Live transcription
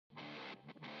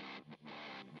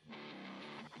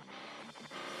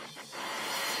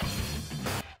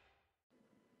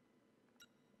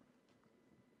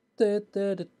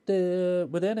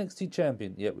With NXT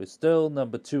champion, yet we're still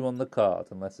number 2 on the card,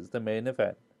 unless it's the main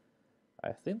event.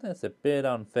 I think that's a bit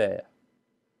unfair.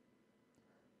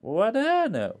 What do I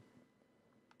know?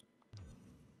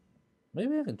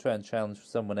 Maybe I can try and challenge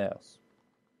someone else.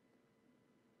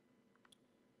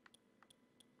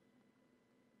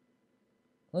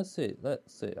 Let's see.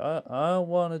 I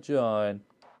want to join.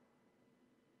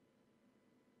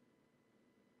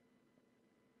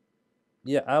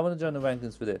 Yeah, I want to join the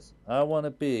rankings for this. I want to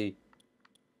be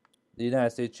the United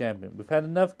States champion. We've had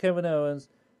enough Kevin Owens,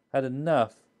 had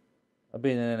enough of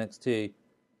being in NXT.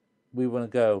 We want to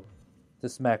go to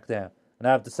SmackDown. And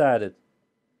I've decided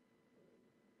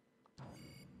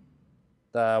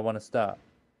that I want to start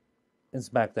in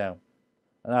SmackDown.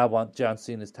 And I want John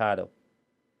Cena's title.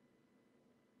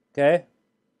 Okay?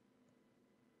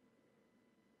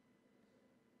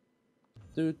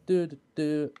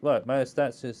 Right, my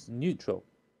stats is neutral.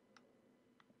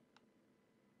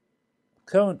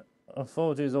 Current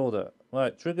authorities order.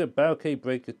 Right, trigger barricade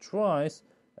breaker twice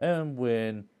and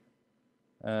win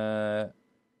by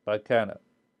counter.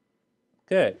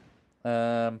 Okay.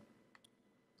 I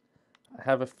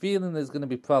have a feeling there's going to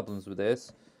be problems with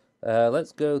this.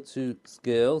 Let's go to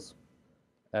skills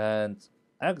and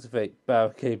activate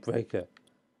barricade breaker.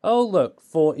 Oh look,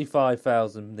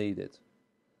 45,000 needed.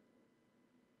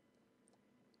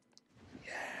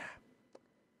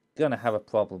 Gonna have a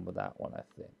problem with that one, I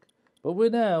think. But we're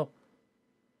now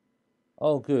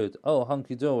all good. Oh,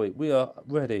 hunky dory. We are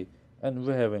ready and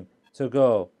raring to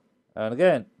go. And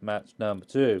again, match number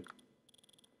 2.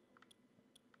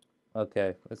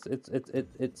 Okay,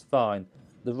 it's fine.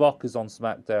 The Rock is on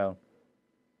SmackDown.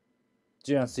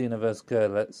 John Cena vs.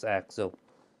 Curtis Axel.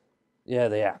 Yeah,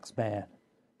 the Axeman.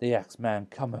 The Axeman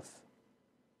cometh.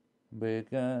 We're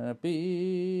gonna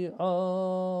be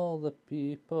all the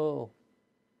people.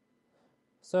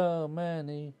 So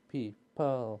many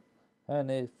people, and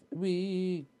if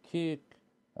we kick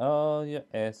all your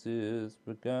asses,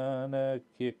 we're gonna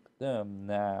kick them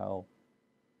now.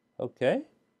 Okay?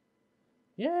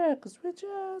 Yeah, because we're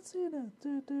John Cena.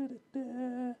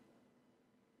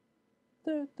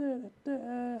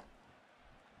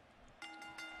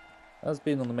 As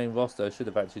being on the main roster, I should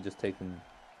have actually just taken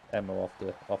Emma off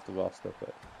the roster,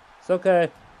 but it's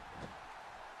okay.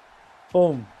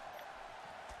 Boom.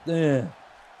 Yeah.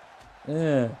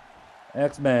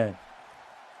 X-Man.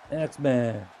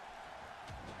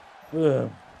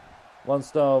 Boom. 1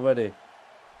 star already.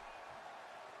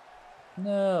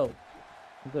 No.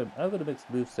 I'm gonna mix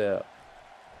moveset up.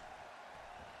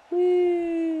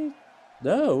 Whee!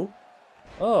 No.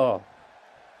 Oh.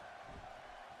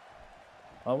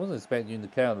 I wasn't expecting you to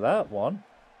counter that one.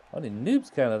 Only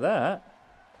noobs counter that.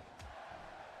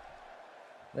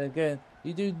 Then again,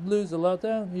 you do lose a lot,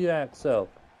 don't you, Axel?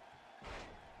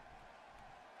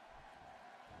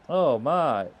 Oh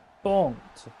my,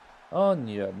 bonked on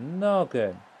your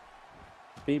noggin.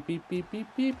 Beep, beep, beep, beep,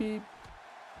 beep, beep.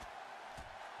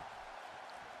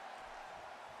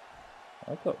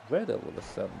 I got red all of a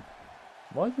sudden.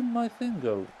 Why didn't my thing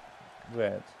go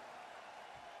red?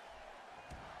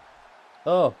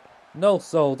 Oh, no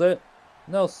sold it.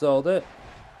 No sold it.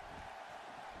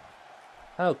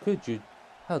 How could you?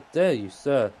 How dare you,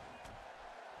 sir?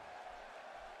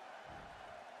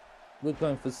 We're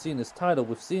going for Cena's title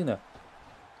with Cena.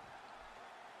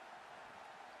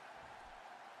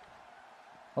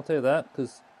 I'll tell you that,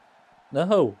 because...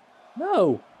 No!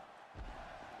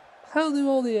 How do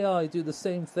all the AI do the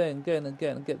same thing again and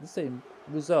again and get the same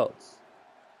results?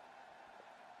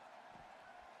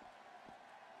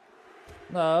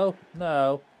 No.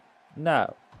 And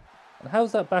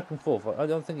how's that back and forth? I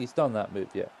don't think he's done that move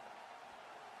yet.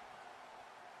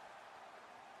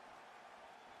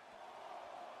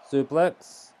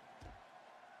 Suplex.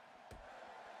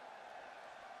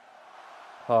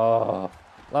 Oh,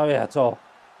 Lariato.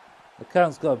 The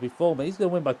count's got to be for me. He's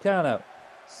going to win by count out.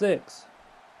 6.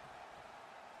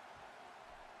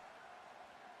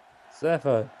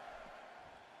 7.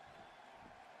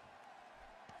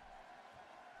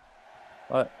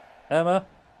 Right, Emma,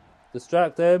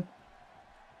 distract him.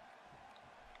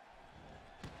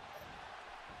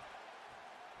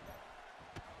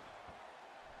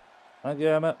 Thank you,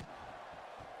 Emma.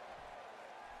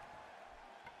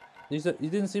 You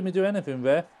didn't see me do anything,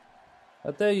 ref.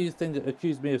 How dare you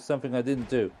accuse me of something I didn't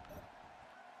do?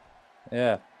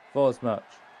 Yeah, thought as much.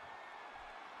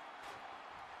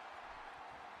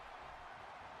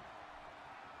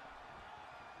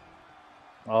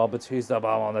 Oh, but he's the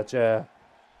bomb on the chair.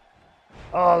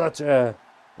 Oh, the chair.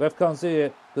 Ref can't see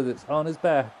it because it's on his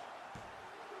back.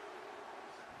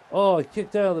 Oh, he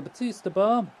kicked out of the Batista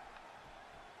bomb.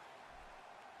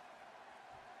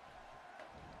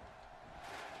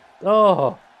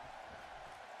 Oh!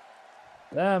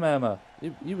 Damn, Emma.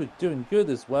 You were doing good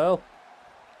as well.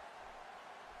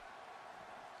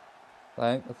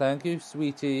 Thank you,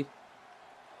 sweetie.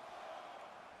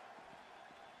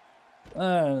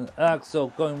 And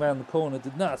Axel going round the corner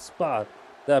did not spot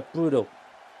that brutal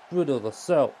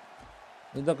assault.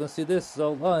 You're not gonna see this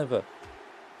assault either.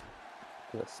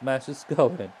 Gonna smash his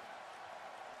skull in.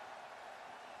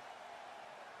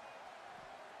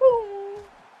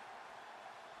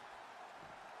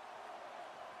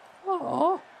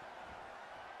 Oh,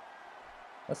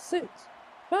 a 6,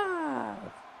 5.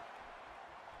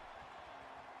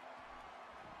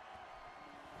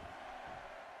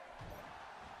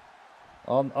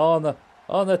 On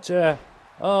the chair.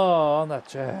 Oh, on that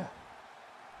chair.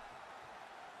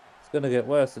 It's gonna get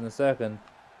worse in a second.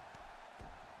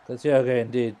 Cause you're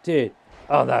getting did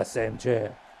on that same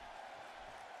chair.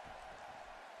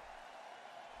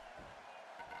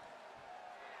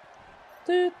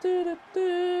 Do, do, do,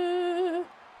 do.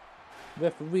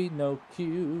 Referee no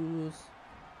cues.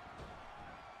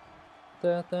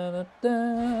 Da da da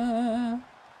da.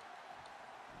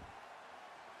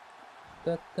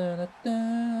 Da da da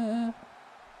da.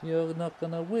 You're not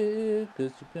gonna win,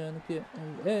 cause you're gonna get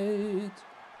an 8.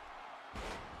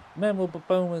 Memorable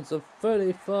moments of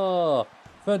 34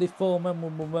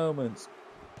 memorable moments.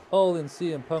 All in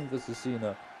CM Punk vs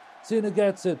Cena. Cena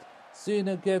gets it.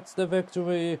 Cena gets the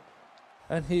victory.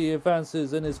 And he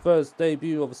advances in his first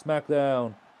debut of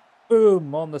SmackDown.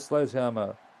 Boom! On the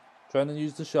sledgehammer. Trying to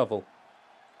use the shovel.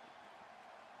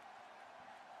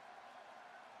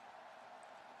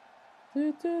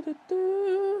 Do, do, do,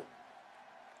 do.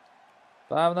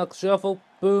 5-knuckle shuffle.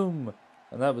 Boom!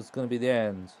 And that was going to be the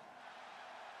end.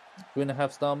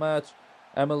 3.5-star match.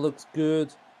 Emma looks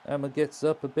good. Emma gets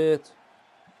up a bit.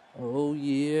 Oh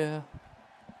yeah.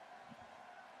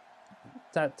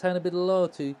 That tiny bit of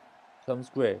loyalty comes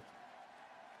great.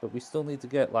 But we still need to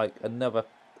get like another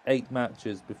 8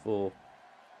 matches before.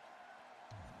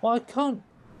 Well, I can't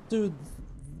do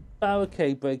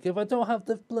barricade break if I don't have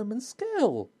the blooming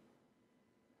skill.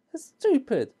 That's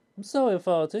stupid. I'm sorry,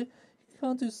 Authority. You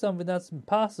can't do something that's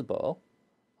impossible.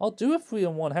 I'll do a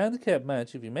 3-on-1 handicap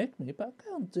match if you make me, but I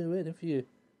can't do it if you...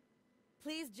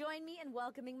 Please join me in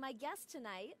welcoming my guest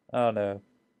tonight. Oh no.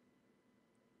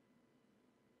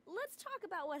 Let's talk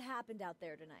about what happened out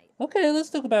there tonight. Okay,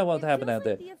 let's talk about what happened out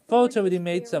there. Authority already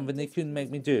made something they couldn't make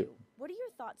me do. What are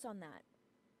your thoughts on that?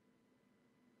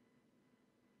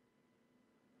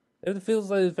 If it feels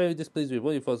like it's very displeased with,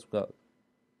 what are your thoughts got?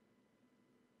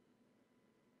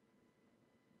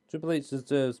 Triple H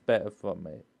deserves better from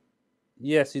me.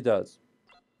 Yes, he does.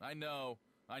 I know.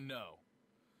 I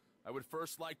would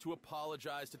first like to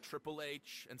apologize to Triple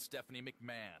H and Stephanie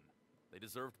McMahon. They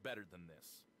deserved better than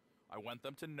this. I want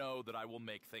them to know that I will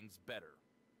make things better.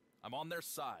 I'm on their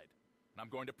side, and I'm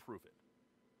going to prove it.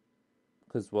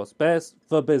 Because what's best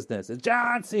for business is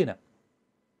John Cena.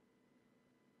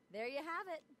 There you have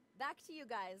it. Back to you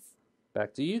guys.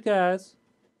 Back to you guys.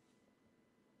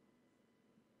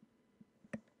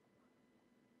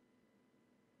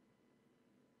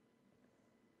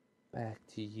 Back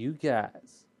to you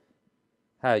guys.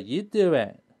 How you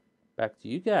doing? Back to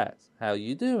you guys. How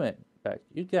you doing? Back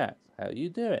to you guys. How you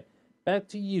doing? Back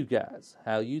to you guys.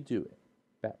 How you doing?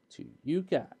 Back to you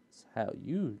guys. How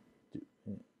you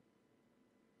doing?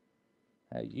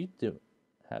 How you doing?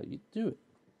 How you doing?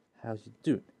 How you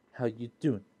doing? How you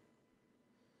doing?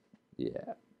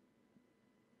 Yeah.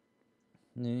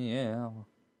 Yeah.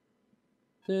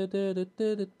 Da, da, da,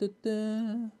 da, da, da,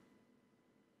 da.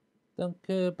 Don't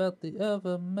care about the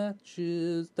other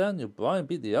matches. Daniel Bryan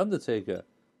beat The Undertaker.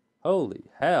 Holy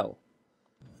hell.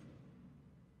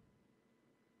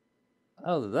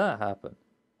 How did that happen?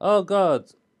 Oh god.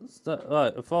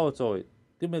 Right, Authority.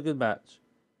 Give me a good match.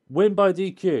 Win by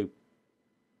DQ.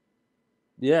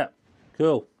 Yeah,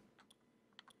 cool.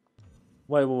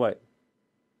 Wait.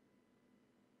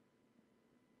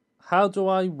 How do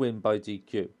I win by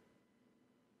DQ?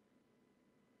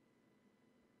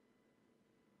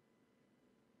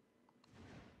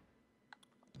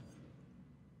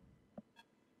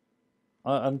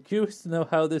 I'm curious to know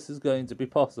how this is going to be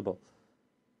possible.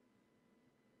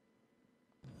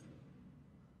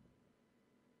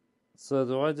 So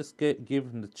do I just give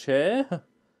him the chair?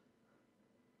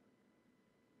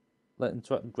 Let him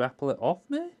try and grapple it off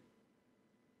me? Is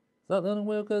that the only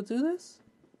way I'm going to do this?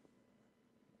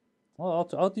 Well,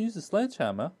 I'll use the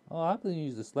sledgehammer. I'll happily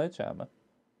use the sledgehammer.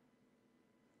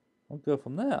 I'll go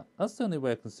from there. That's the only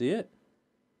way I can see it.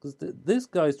 Because this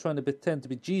guy's trying to pretend to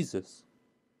be Jesus.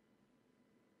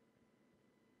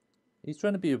 He's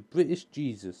trying to be a British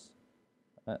Jesus.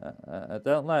 I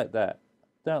don't like that.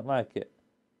 Don't like it.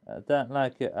 I don't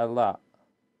like it a lot.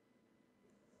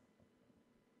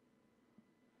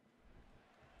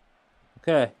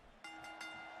 Okay.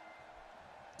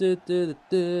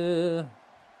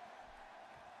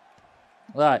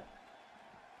 Right.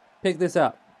 Pick this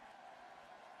up.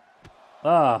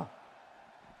 Ah.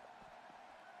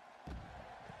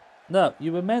 No,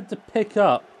 you were meant to pick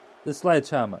up the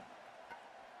sledgehammer.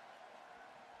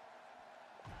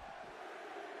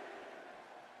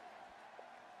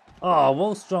 Oh,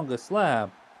 more stronger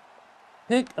slam.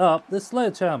 Pick up the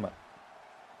sledgehammer.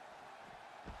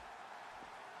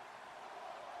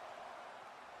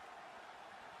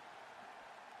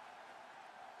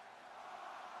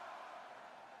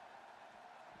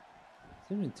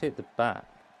 See if we can take the bat.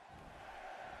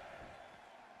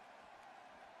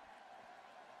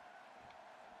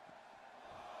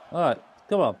 Alright,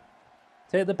 come on.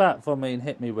 Take the bat from me and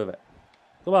hit me with it.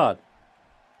 Come on.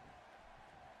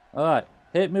 Alright,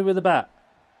 hit me with the bat.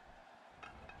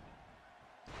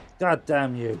 God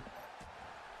damn you.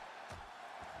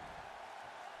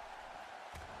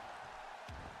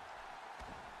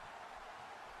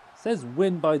 It says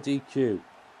win by DQ.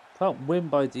 Can't win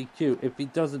by DQ if he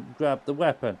doesn't grab the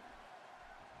weapon.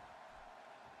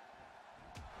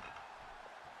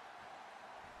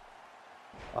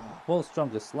 Oh, more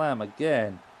stronger slam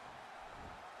again.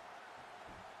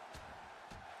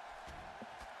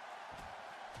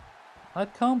 I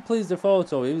can't please the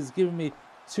photo. He was giving me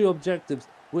 2 objectives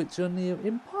which are near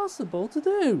impossible to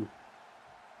do.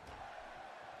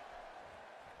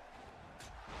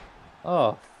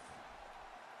 Oh.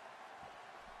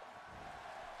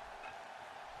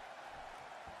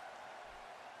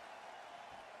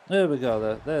 There we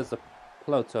go. There's the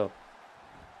Pluto.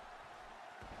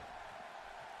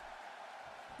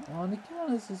 Oh, and the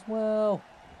counters as well.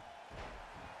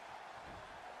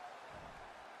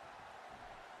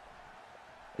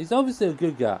 He's obviously a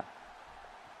good guy,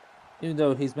 even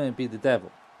though he's meant to be the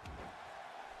devil.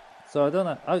 So I don't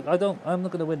know. I'm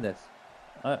not going to win this.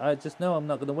 I just know I'm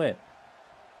not going to win.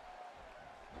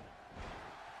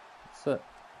 So,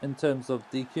 in terms of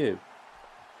DQ,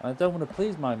 I don't want to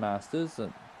please my masters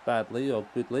badly or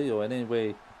goodly or in any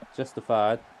way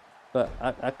justified, but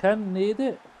I kind of need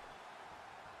it.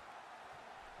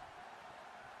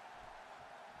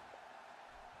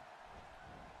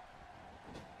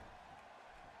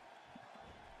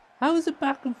 How is it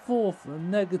back and forth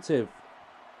and negative?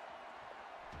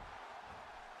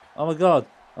 Oh my god,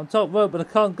 I'm top rope, but I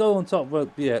can't go on top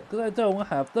rope yet because I don't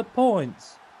have the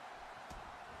points.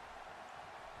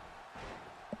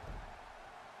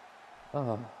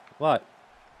 Oh, right.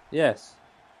 Yes.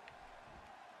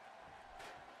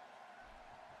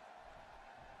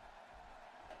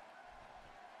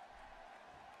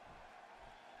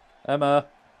 Emma.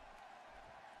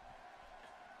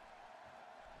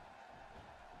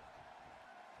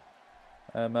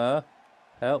 Emma,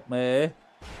 help me.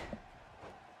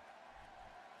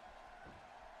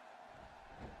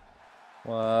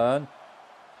 One,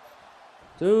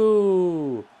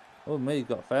 two. Oh, me, you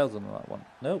got fails on that one.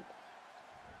 Nope.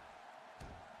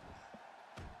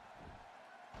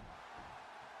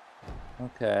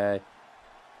 Okay.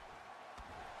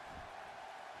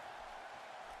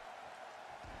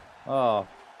 Oh.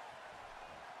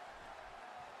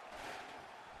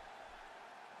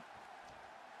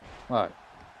 Right.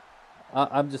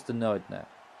 I'm just annoyed now.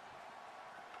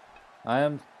 I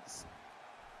am...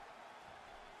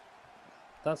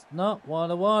 That's not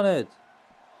what I wanted.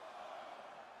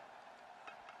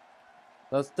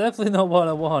 That's definitely not what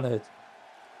I wanted.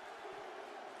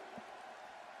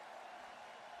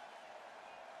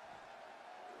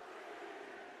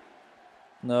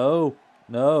 No.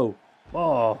 No.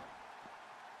 Oh.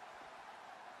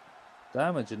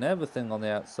 Damage and everything on the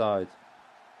outside.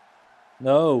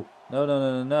 No. No, no,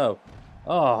 no, no, no.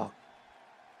 Oh.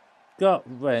 Got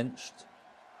wrenched.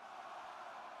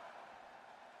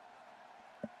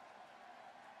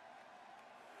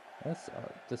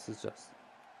 This is just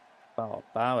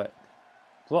barbaric.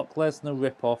 Brock Lesnar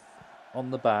ripoff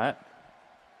on the back.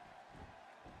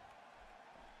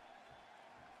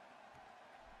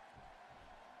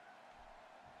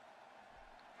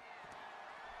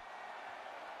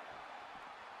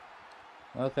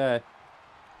 Okay.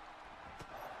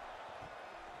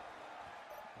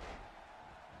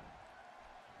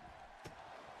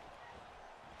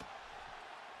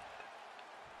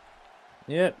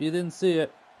 Yep, you didn't see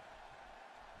it.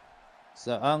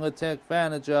 So I'm going to take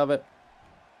advantage of it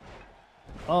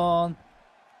on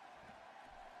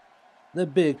the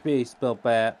big baseball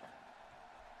bat.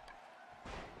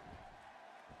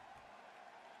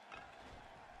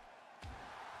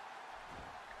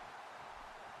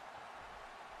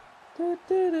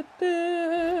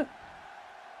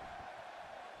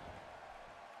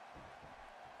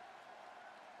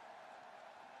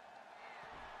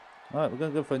 Alright, we're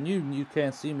going to go for a new You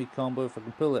Can't See Me combo if I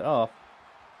can pull it off.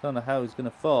 Don't know how he's going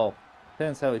to fall.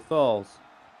 Depends how he falls.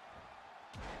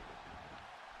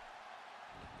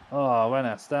 Oh, I ran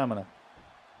out of stamina.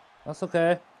 That's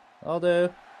okay. I'll do.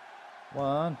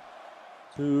 1,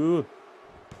 2.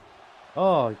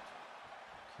 Oh,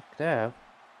 kicked out.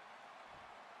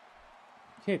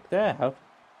 Kicked out.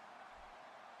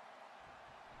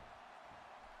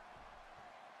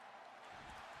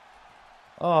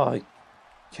 Oh, he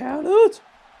countered.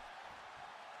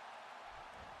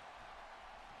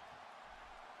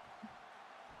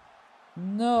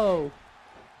 No.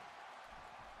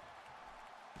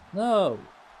 No.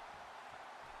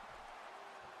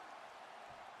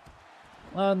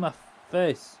 On my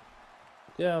face.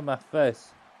 Get on my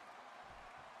face.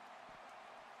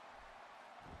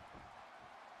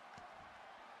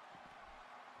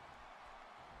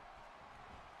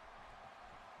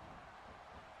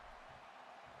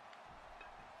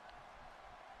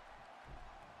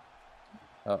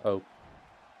 Uh-oh.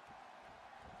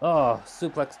 Oh,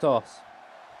 suplex toss.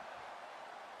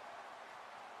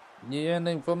 The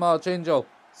ending from Archangel.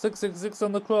 666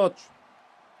 on the crotch.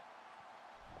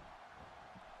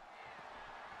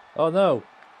 Oh no.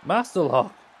 Master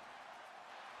Lock.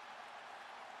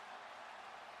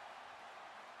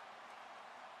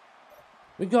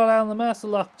 We got out of the Master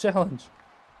Lock challenge.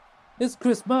 It's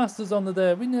Chris Masters on the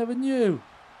day. We never knew.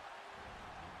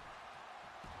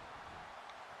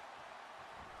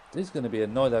 He's going to be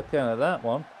annoyed I counted that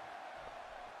one.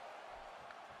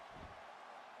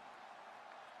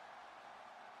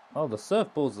 Oh, the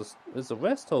surfboard is a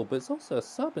rest hold, but it's also a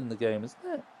sub in the game, isn't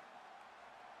it?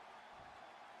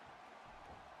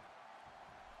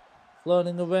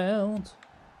 Floating around.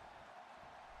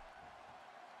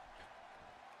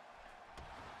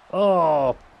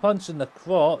 Oh, punch in the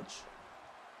crotch.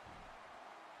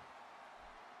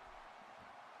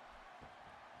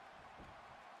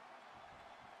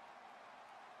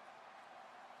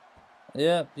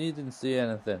 Yep, you didn't see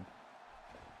anything.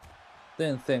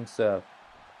 Didn't think so.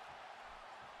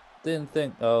 Didn't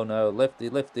think. Oh no, lefty,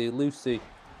 lefty, loosey.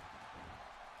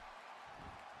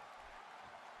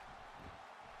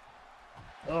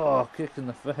 Oh, kick in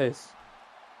the face.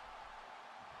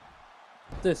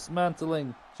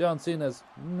 Dismantling John Cena's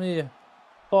mere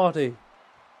body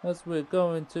as we're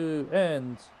going to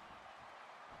end.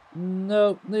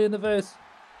 No, knee in the face.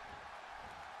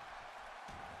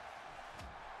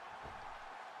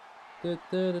 Da,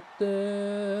 da, da, da.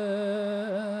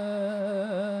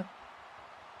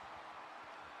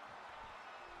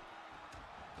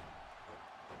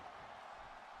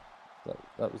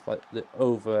 That was like the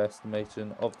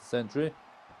overestimation of the century.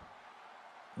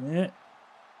 Yeah.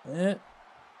 Yeah.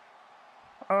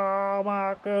 Oh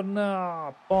my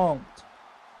goodness. Bonked.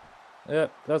 Yeah,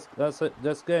 that's it.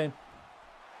 That's game.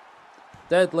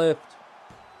 Deadlift.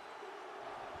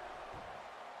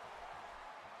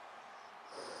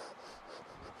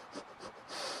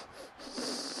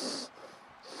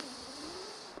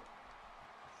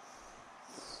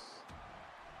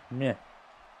 Yeah.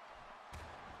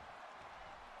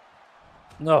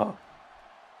 No.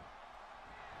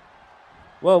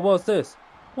 Well, what's this?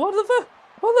 What the fuck?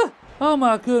 What the? Oh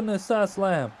my goodness, that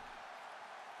slam.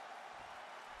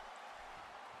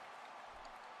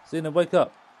 Cena, wake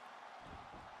up.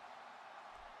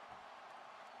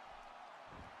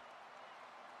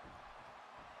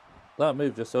 That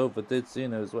move just overdid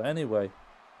Cena as well anyway.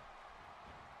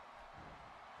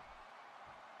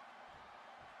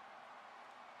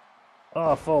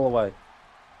 Oh, fall away.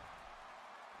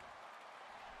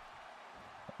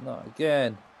 Not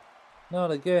again. Not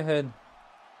again.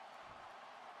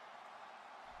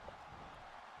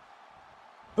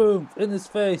 Boom! In his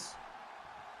face.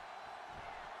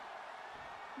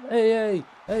 Hey, hey,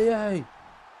 hey, hey.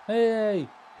 Hey,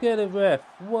 get it, ref.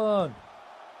 1,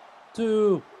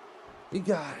 2. He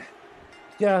got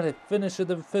it. Got it. Finisher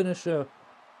the finisher.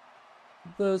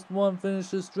 First one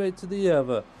finishes straight to the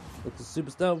other. Look at the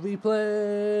superstar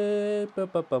replay. Bum,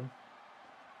 bum, bum.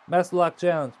 Master Lock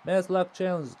Challenge. Master Lock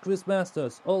Challenge. Chris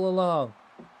Masters all along.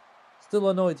 Still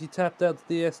annoyed he tapped out to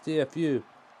the STFU.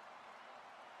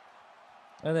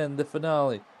 And then the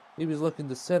finale. He was looking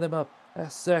to set him up a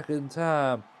second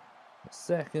time. A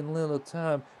second little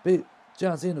time. But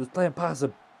John Cena was playing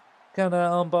possum. Counter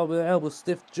out armbar with an elbow,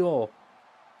 stiff jaw.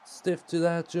 Stiff to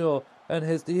that jaw. And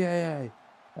hits the AA.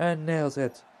 And nails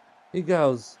it. He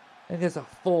goes and gets a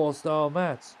 4-star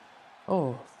match.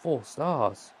 Oh, 4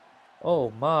 stars.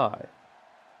 Oh my.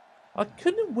 I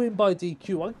couldn't win by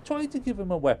DQ. I tried to give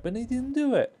him a weapon. He didn't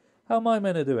do it. How am I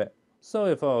meant to do it?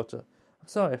 Sorry, Farter. I'm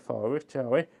sorry,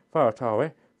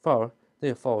 Farter, for the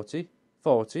authority,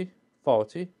 40.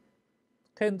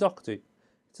 Ken Doherty.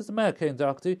 It doesn't matter, Ken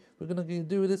Doherty. We're going to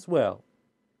do this well.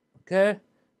 Okay?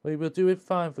 We will do it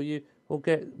fine for you. We'll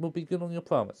be good on your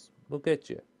promise. We'll get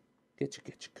you. Get you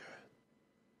good.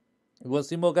 If you want to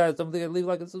see more guys, don't forget to leave a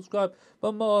like and subscribe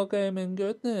for more gaming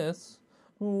goodness.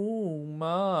 Oh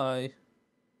my.